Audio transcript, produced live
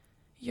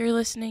You're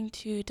listening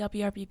to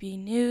WRBB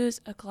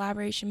News, a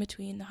collaboration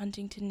between the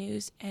Huntington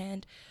News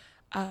and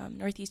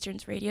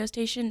Northeastern's radio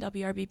station,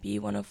 WRBB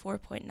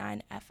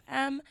 104.9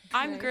 FM.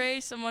 I'm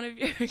Grace. I'm one of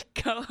your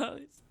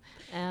co-hosts.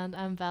 And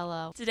I'm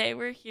Bella. Today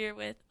we're here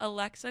with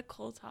Alexa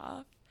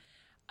Koltoff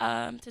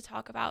to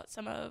talk about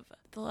some of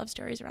the love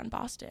stories around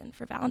Boston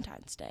for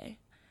Valentine's Day.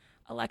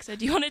 Alexa,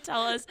 do you want to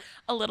tell us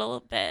a little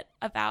bit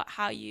about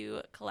how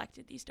you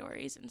collected these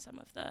stories and some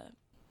of the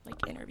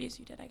interviews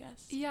you did, I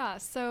guess? Yeah,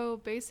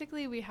 so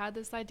basically we had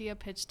this idea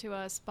pitched to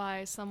us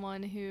by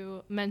someone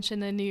who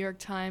mentioned the New York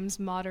Times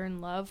Modern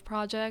Love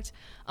Project.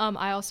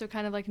 I also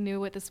kind of knew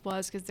what this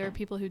was because there are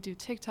people who do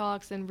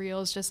TikToks and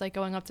Reels just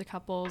going up to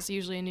couples,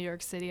 usually in New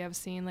York City, I've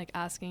seen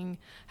asking,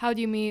 how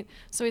do you meet?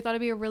 So we thought it'd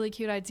be a really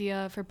cute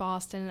idea for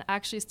Boston. It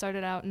actually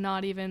started out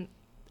not even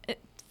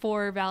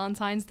for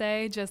Valentine's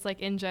Day, just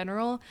in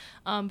general,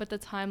 but the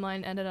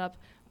timeline ended up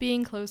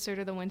being closer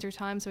to the winter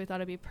time, so we thought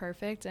it'd be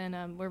perfect,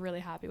 and we're really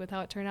happy with how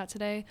it turned out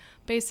today.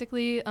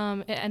 Basically, it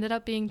ended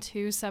up being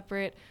 2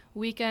 separate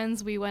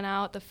weekends. We went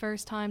out the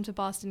first time to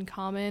Boston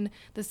Common,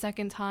 the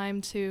second time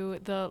to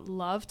the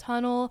Love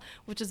Tunnel,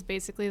 which is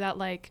basically that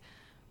I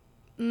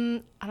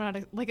don't know how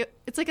to,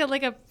 it's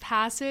like a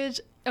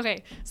passage.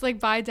 Okay, so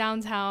by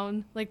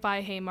downtown,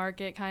 by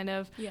Haymarket kind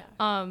of.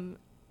 Yeah.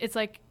 It's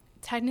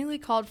technically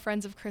called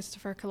Friends of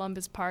Christopher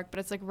Columbus Park, but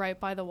it's right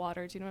by the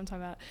water. Do you know what I'm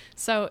talking about?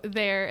 So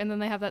there, and then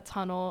they have that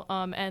tunnel,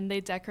 and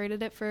they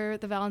decorated it for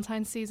the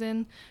Valentine's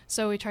season.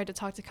 So we tried to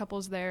talk to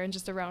couples there and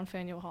just around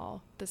Faneuil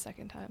Hall the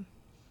second time.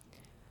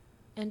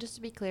 And just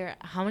to be clear,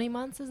 how many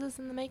months is this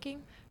in the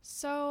making?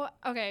 So,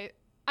 okay.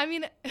 I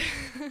mean,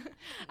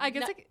 I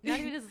guess not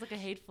even as a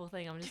hateful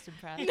thing. I'm just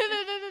impressed.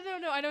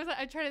 No. I know.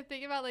 I try to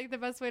think about the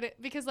best way to,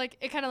 because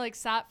it kind of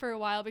sat for a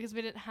while because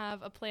we didn't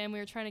have a plan. We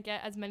were trying to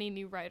get as many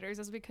new writers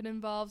as we could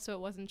involve, so it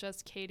wasn't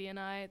just Katie and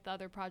I, the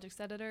other project's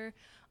editor.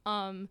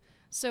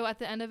 So at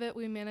the end of it,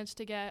 we managed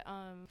to get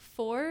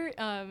 4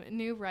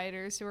 new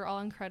writers who were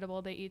all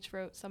incredible. They each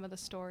wrote some of the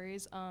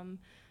stories.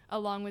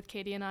 Along with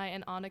Katie and I,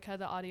 and Annika,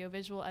 the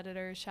audiovisual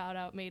editor, shout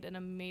out, made an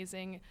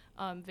amazing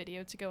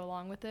video to go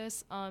along with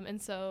this. And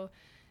so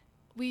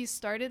we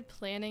started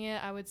planning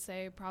it, I would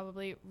say,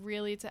 probably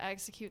really to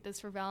execute this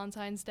for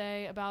Valentine's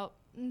Day about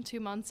 2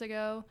 months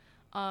ago.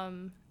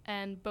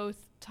 And both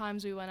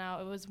times we went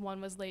out,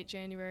 one was late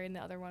January and the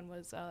other one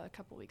was a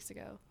couple weeks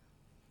ago.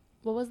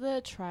 What was the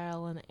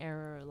trial and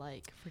error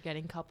for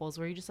getting couples?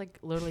 Were you just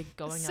literally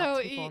going up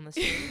to people on the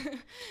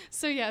street?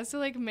 So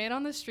man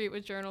on the street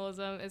with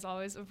journalism is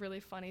always a really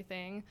funny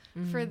thing.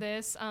 Mm-hmm. For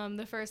this,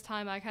 the first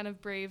time I kind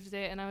of braved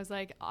it and I was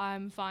like,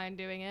 I'm fine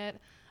doing it,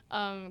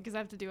 because I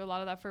have to do a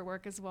lot of that for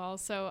work as well.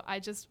 So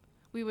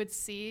we would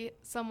see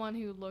someone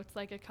who looked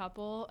like a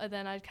couple, and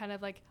then I'd kind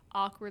of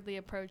awkwardly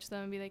approach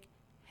them and be like,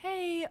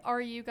 hey,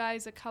 are you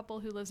guys a couple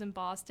who lives in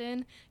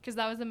Boston? Because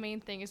that was the main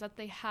thing, is that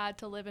they had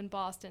to live in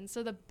Boston.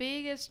 So the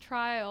biggest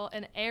trial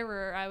and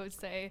error, I would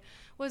say,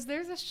 was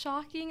there's a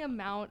shocking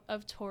amount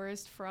of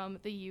tourists from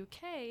the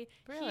UK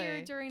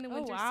here during the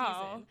winter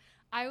season.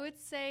 I would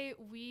say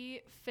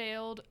we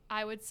failed,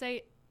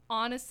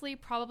 honestly,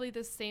 probably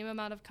the same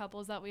amount of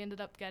couples that we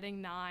ended up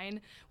getting, 9,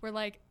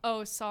 were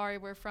oh, sorry,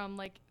 we're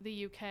from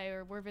the UK,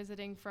 or we're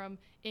visiting from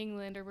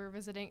England, or we're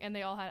visiting, and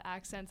they all had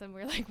accents, and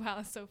we're wow,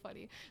 that's so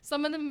funny.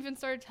 Some of them even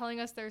started telling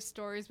us their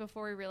stories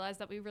before we realized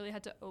that we really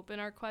had to open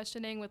our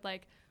questioning with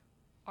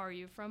are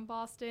you from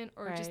Boston,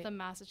 or just the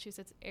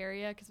Massachusetts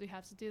area, because we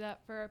have to do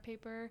that for our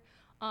paper.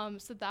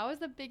 So that was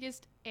the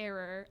biggest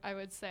error, I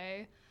would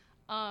say.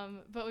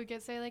 But we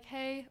could say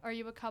hey, are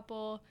you a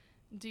couple?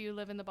 Do you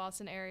live in the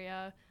Boston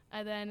area?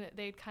 And then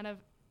they'd kind of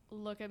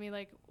look at me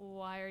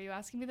why are you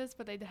asking me this?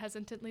 But they'd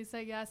hesitantly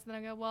say yes. And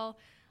then I go, well,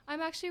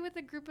 I'm actually with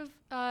a group of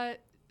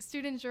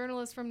student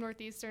journalists from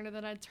Northeastern. And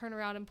then I'd turn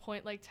around and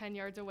point 10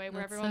 yards away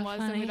where everyone was,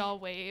 and we'd all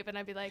wave. And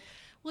I'd be like,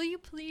 will you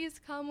please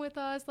come with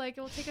us? It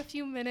will take a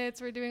few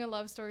minutes. We're doing a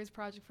love stories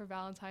project for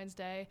Valentine's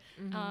Day.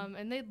 Mm-hmm.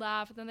 And they'd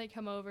laugh, and then they'd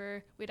come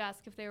over. We'd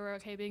ask if they were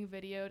okay being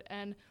videoed.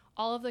 And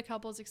all of the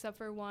couples except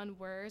for one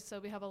were. So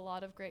we have a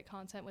lot of great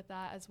content with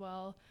that as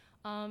well.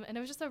 And it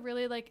was just a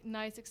really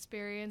nice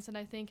experience, and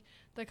I think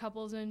the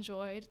couples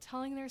enjoyed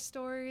telling their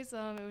stories.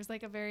 It was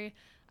a very,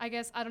 I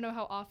guess, I don't know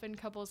how often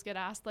couples get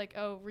asked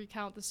oh,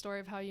 recount the story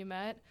of how you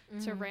met,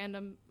 mm-hmm.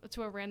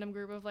 to a random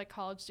group of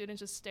college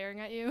students just staring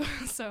at you.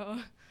 So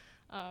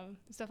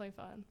it's definitely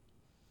fun.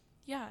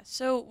 Yeah.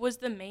 So was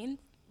the main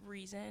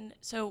reason,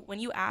 so when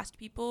you asked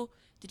people,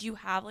 did you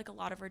have a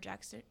lot of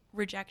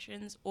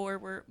rejections, or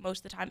were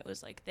most of the time it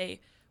was they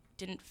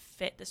didn't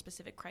fit the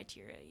specific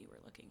criteria you were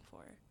looking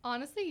for?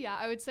 Honestly, yeah,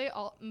 I would say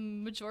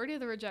majority of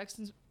the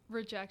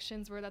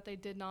rejections were that they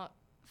did not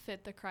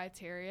fit the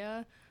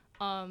criteria.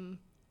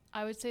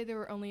 I would say there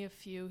were only a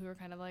few who were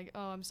kind of oh,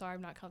 I'm sorry,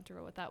 I'm not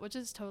comfortable with that, which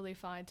is totally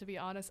fine. To be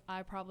honest,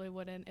 I probably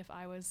wouldn't if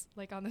I was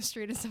on the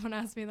street and someone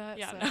asked me that.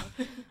 Yeah.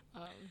 So.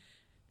 No.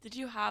 Did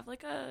you have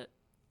a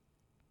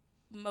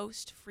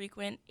most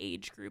frequent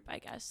age group, I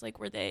guess?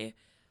 Were they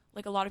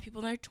a lot of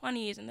people in their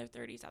 20s and their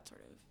 30s, that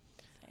sort of thing?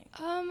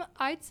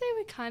 I'd say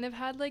we kind of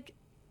had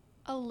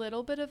a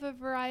little bit of a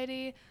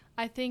variety.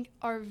 I think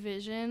our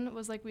vision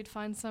was like we'd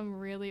find some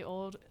really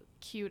old,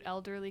 cute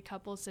elderly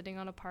couple sitting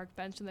on a park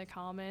bench in the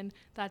common.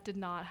 That did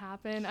not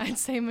happen. I'd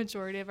say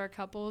majority of our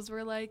couples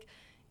were like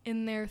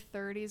in their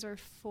 30s or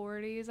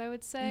 40s, I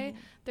would say.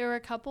 There were a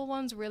couple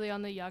ones really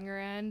on the younger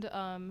end.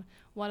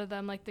 One of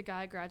them, like the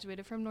guy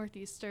graduated from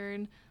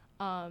Northeastern,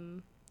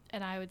 and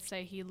I would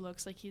say he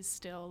looks like he's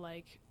still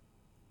like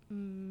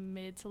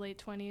mid to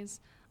late 20s.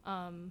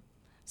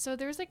 So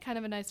there's like kind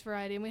of a nice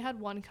variety, and we had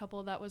one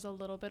couple that was a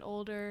little bit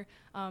older.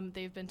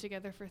 They've been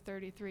together for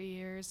 33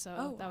 years,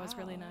 so that was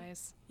really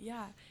nice.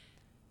 Yeah.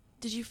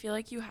 Did you feel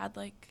like you had,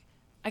 like,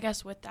 I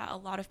guess with that, a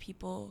lot of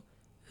people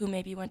who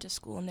maybe went to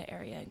school in the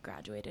area and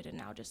graduated and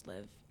now just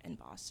live in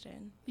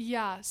Boston?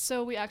 Yeah,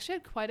 so we actually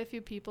had quite a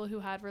few people who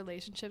had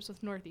relationships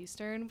with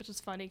Northeastern, which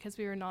was funny because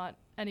we were not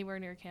anywhere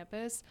near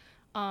campus.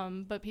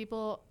 But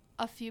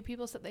a few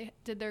people said they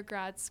did their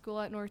grad school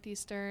at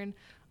Northeastern.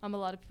 A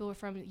lot of people were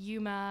from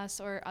UMass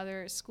or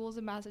other schools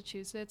in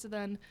Massachusetts. And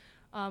then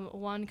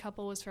one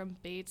couple was from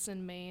Bates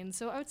in Maine.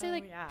 So I would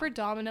say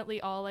predominantly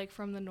all like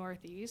from the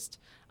Northeast,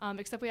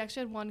 except we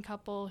actually had one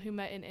couple who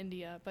met in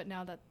India, but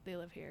now that they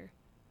live here.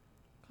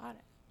 Got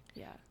it.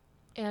 Yeah.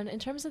 And in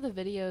terms of the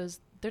videos,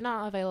 they're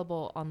not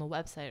available on the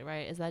website,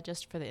 right? Is that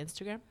just for the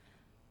Instagram?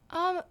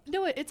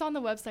 No, it's on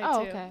the website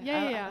too. Okay.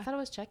 Yeah. I thought I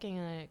was checking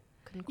and I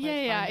couldn't quite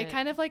find it. It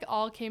kind of like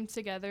all came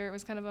together. It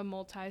was kind of a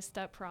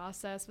multi-step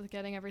process with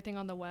getting everything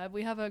on the web.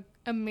 We have an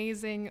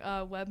amazing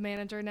web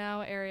manager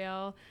now,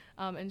 Ariel,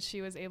 and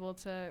she was able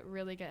to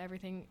really get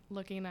everything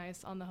looking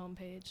nice on the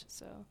homepage.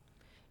 So,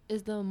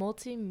 is the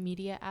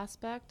multimedia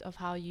aspect of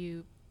how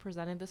you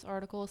presented this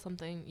article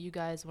something you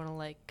guys want to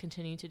like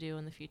continue to do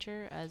in the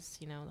future as,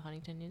 you know, the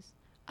Huntington News?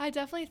 I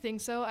definitely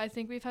think so. I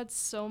think we've had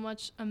so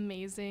much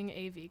amazing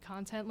AV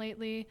content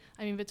lately.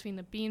 I mean, between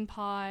the Bean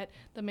Pot,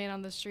 the Man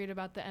on the Street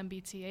about the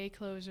MBTA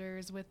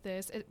closures with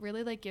this, it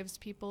really like gives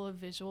people a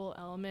visual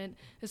element,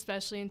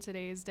 especially in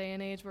today's day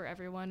and age where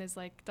everyone is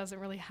like, doesn't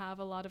really have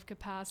a lot of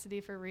capacity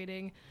for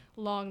reading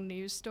long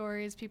news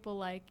stories. People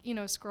like, you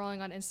know,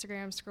 scrolling on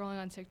Instagram,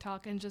 scrolling on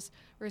TikTok, and just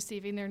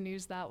receiving their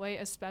news that way,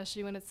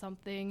 especially when it's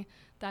something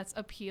that's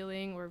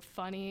appealing or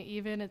funny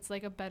even. It's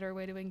like a better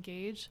way to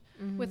engage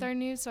with our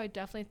news. So I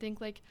definitely think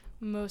like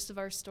most of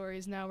our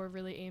stories now we're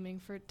really aiming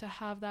for to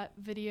have that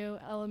video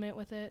element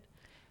with it.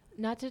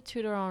 Not to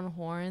toot our own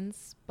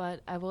horns,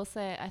 but I will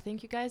say I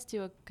think you guys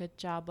do a good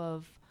job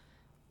of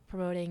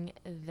promoting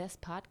this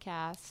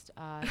podcast,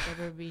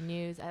 WRBB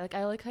News. I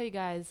like how you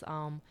guys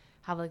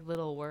have like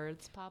little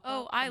words pop up.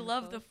 Oh, I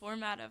love the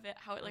format of it,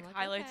 how it like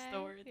highlights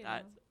the word.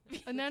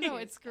 No,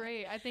 it's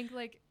great. I think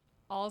like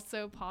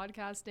also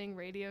podcasting,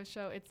 radio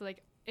show,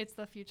 it's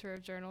the future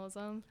of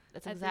journalism.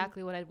 That's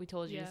exactly what we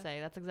told you to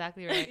say. That's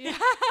exactly right.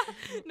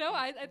 No,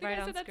 I think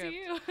I said that to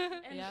you.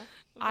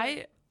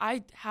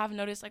 I have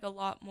noticed like a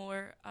lot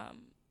more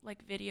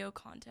like video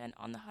content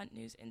on the Hunt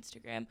News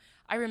Instagram.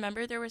 I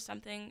remember there was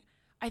something,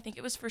 I think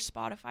it was for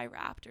Spotify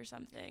Wrapped or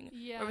something.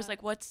 Yeah. Where it was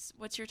like, what's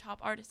your top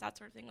artist, that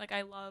sort of thing. Like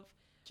I love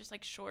just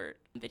like short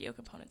video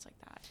components like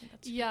that. I think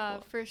that's really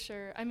cool. For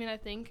sure. I mean, I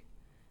think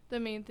the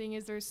main thing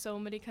is there's so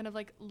many kind of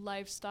like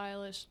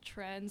lifestyle-ish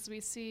trends we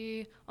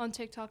see on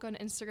TikTok, on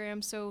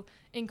Instagram. So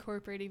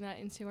incorporating that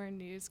into our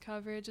news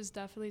coverage is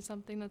definitely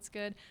something that's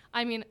good.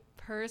 I mean,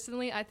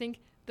 personally, I think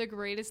the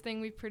greatest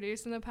thing we've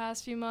produced in the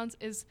past few months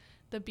is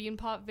the Bean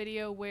Pot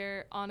video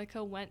where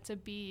Annika went to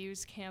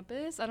BU's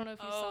campus. I don't know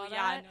if you saw that.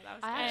 Yeah, no, that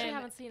was I actually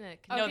haven't seen it.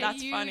 No,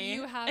 that's funny.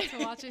 You have to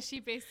watch it. She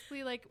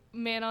basically like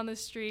man on the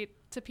street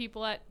to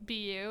people at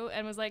BU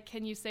and was like,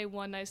 "Can you say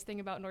one nice thing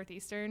about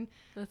Northeastern?"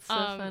 That's so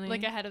funny.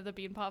 Like ahead of the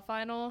Bean Pot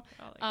final.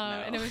 No.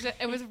 And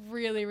it was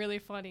really, really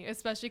funny,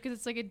 especially because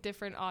it's like a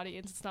different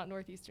audience. It's not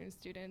Northeastern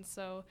students,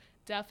 so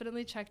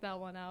definitely check that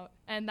one out.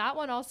 And that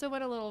one also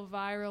went a little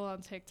viral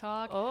on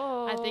TikTok.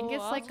 Oh, I think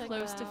it's like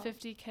close to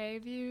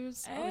 50K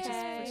views, which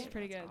is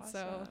pretty good.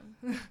 Awesome.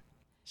 So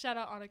shout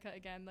out Annika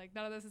again. Like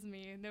none of this is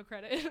me, no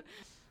credit.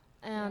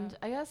 And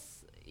I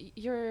guess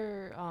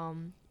you're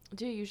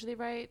do you usually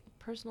write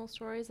personal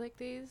stories like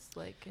these,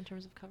 like in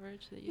terms of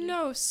coverage that you do?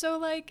 No, so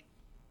like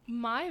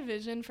my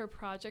vision for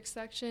project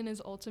section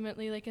is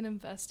ultimately like an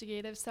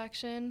investigative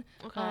section.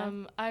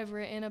 Okay. I've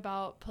written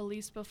about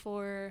police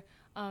before,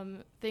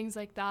 things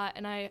like that,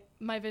 and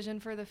my vision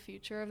for the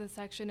future of the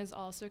section is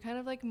also kind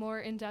of like more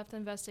in-depth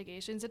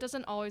investigations. It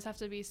doesn't always have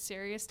to be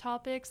serious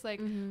topics.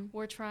 Like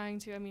we're trying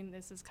to, I mean,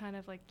 this is kind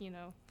of like, you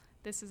know,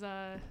 this is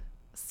a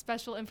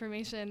special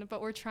information,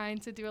 but we're trying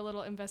to do a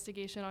little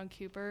investigation on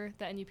Cooper,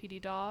 the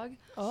NUPD dog.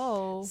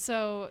 Oh.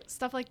 So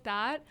stuff like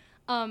that.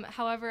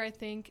 However, I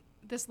think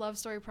this love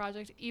story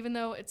project, even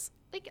though it's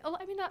like,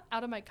 I mean, not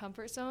out of my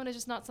comfort zone, it's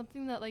just not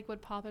something that like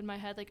would pop in my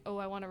head like, oh,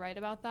 I want to write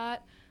about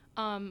that.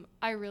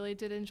 I really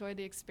did enjoy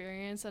the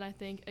experience, and I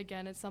think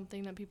again it's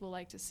something that people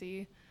like to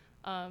see.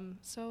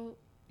 So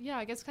yeah,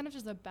 I guess kind of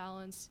just a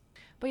balance.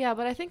 But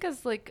I think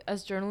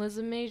as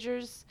journalism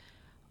majors,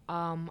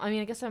 I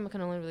mean, I guess I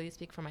can only really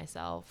speak for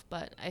myself,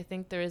 but I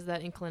think there is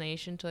that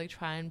inclination to like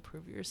try and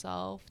prove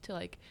yourself, to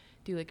like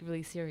do like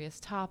really serious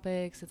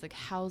topics. It's like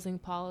housing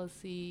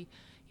policy,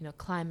 you know,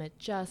 climate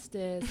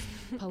justice,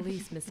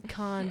 police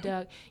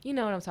misconduct. You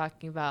know what I'm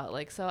talking about.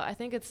 Like, so I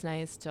think it's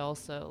nice to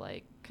also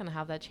like kind of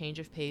have that change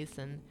of pace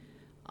and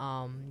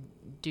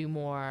do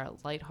more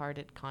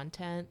lighthearted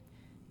content,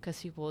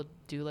 because people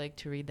do like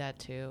to read that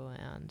too.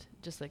 And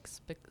just like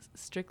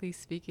strictly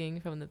speaking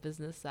from the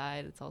business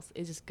side,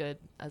 it's just good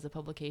as a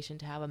publication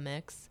to have a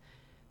mix,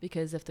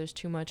 because if there's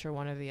too much or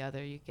one or the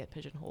other, you get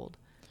pigeonholed.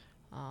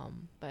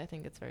 But I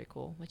think it's very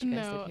cool what you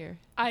guys did here.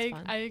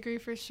 I agree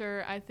for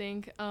sure. I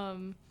think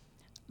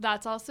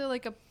that's also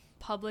like a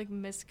public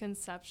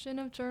misconception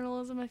of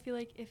journalism. I feel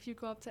like if you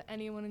go up to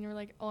anyone and you're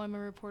like, oh, I'm a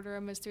reporter,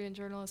 I'm a student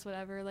journalist,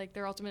 whatever, like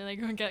they're ultimately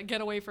like,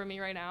 get away from me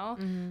right now.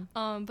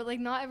 But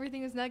like not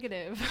everything is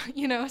negative,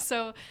 you know?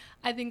 So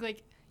I think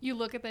like you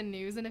look at the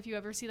news, and if you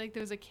ever see like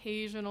those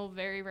occasional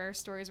very rare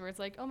stories where it's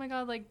like, oh my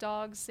God, like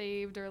dog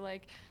saved, or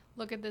like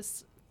look at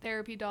this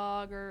therapy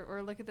dog,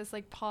 or look at this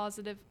like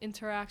positive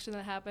interaction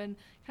that happened,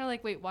 kind of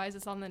like, wait, why is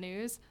this on the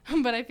news?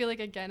 But I feel like,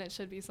 again, it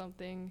should be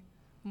something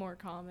more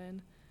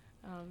common.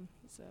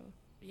 So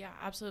yeah,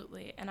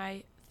 absolutely. And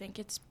I think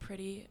it's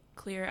pretty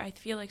clear. I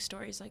feel like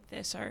stories like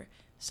this are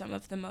some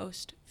of the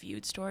most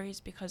viewed stories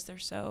because they're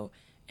so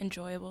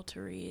enjoyable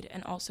to read.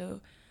 And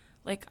also,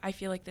 like, I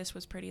feel like this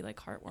was pretty like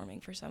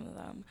heartwarming for some of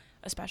them,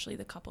 especially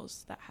the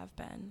couples that have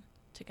been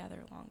together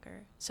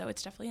longer. So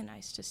it's definitely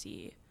nice to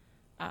see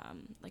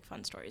like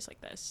fun stories like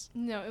this.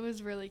 No, it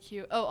was really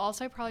cute. Oh,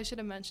 also I probably should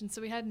have mentioned,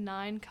 so we had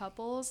 9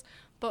 couples,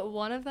 but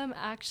one of them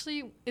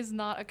actually is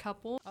not a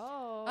couple.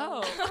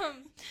 Oh.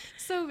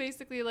 So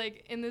basically,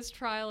 like, in this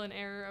trial and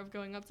error of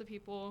going up to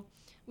people,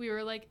 we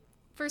were like,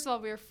 first of all,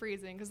 we were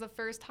freezing, because the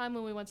first time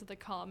when we went to the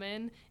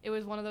Common, it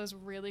was one of those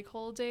really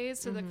cold days,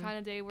 so the kind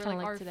of day where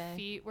like our today.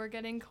 Feet were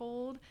getting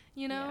cold,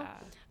 you know?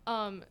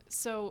 Yeah.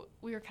 So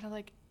we were kind of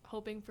like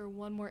hoping for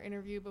one more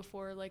interview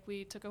before like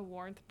we took a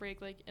warmth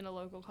break like in a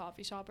local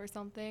coffee shop or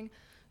something.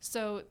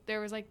 So there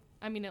was like,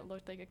 I mean, it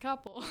looked like a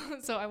couple.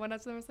 So I went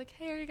up to them and was like,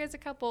 hey, are you guys a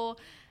couple?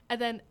 And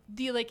then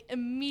the like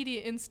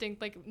immediate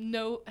instinct, like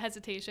no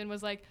hesitation,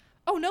 was like,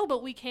 oh no,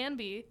 but we can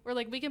be, or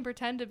like we can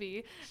pretend to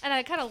be. And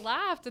I kind of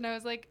laughed, and I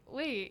was like,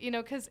 wait, you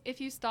know, because if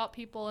you stop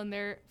people and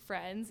they're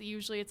friends,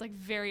 usually it's like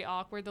very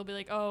awkward. They'll be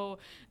like, oh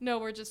no,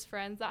 we're just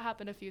friends. That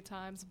happened a few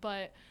times,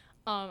 but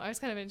I was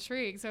kind of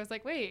intrigued. So I was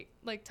like, wait,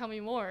 like, tell me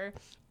more.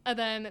 And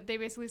then they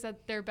basically said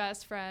they're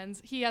best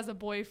friends. He has a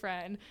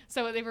boyfriend.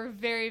 So they were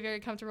very, very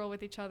comfortable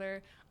with each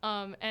other.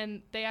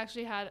 And they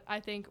actually had,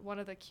 I think, one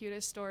of the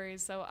cutest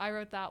stories. So I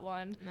wrote that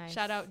one. Nice.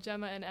 Shout out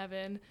Gemma and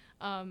Evan.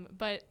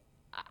 But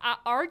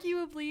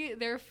arguably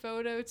their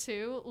photo,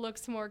 too,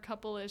 looks more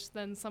couple-ish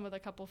than some of the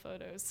couple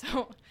photos.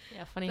 So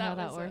yeah, funny how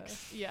that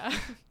works. Yeah.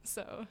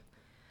 So.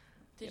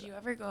 Did you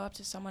ever go up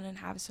to someone and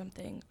have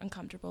something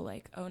uncomfortable,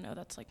 like, oh no,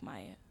 that's like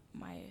my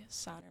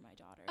son or my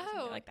daughter, or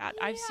something like that?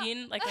 Yeah. I've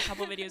seen like a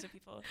couple videos of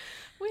people.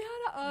 We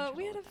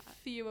had a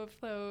few of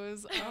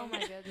those. Oh my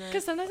goodness.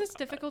 Because sometimes it's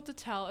difficult to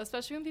tell,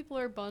 especially when people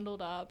are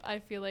bundled up. I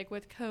feel like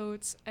with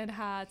coats and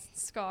hats,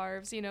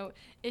 scarves, you know,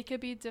 it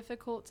could be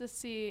difficult to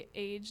see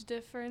age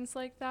difference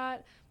like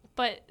that.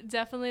 But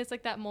definitely it's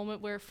like that moment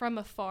where from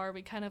afar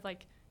we kind of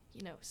like,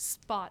 you know,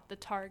 spot the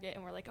target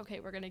and we're like, okay,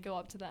 we're going to go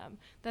up to them.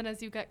 Then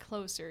as you get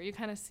closer, you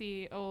kind of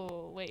see,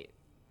 oh, wait,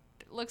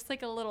 it looks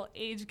like a little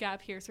age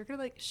gap here. So we're kind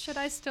of like, should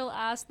I still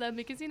ask them?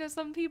 Because, you know,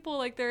 some people,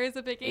 like, there is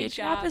a big age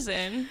gap. Is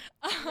in.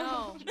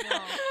 No.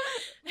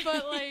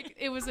 But, like,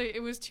 it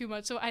was too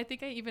much. So I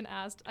think I even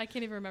asked, I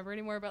can't even remember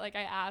anymore, but, like,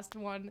 I asked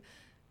one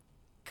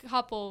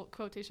couple,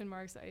 quotation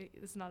marks,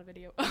 this is not a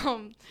video,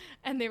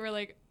 and they were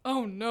like,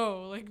 oh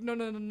no, like no.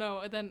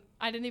 And then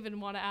I didn't even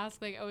want to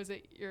ask, like, oh, is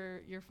it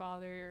your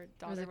father, your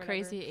daughter? It was a whatever.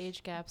 crazy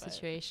age gap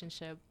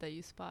situationship that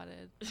you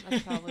spotted.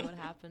 That's probably what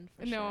happened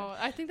for sure. No,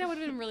 I think that would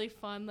have been really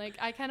fun. Like,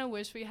 I kind of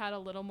wish we had a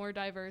little more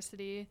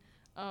diversity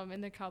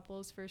in the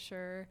couples for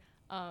sure.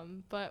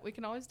 But we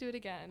can always do it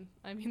again.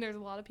 I mean, there's a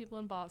lot of people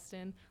in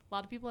Boston, a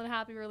lot of people in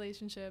happy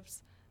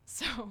relationships.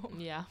 So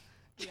yeah.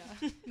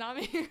 Yeah, not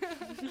me.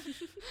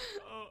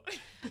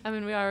 I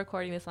mean, we are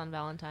recording this on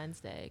Valentine's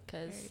Day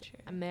because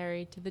I'm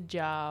married to the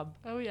job.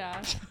 Oh,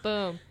 yeah.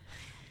 Boom.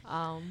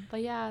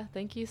 But yeah,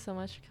 thank you so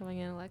much for coming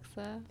in,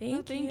 Alexa.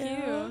 Thank you.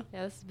 Yeah,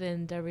 this has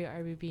been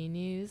WRBB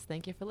News.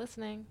 Thank you for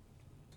listening.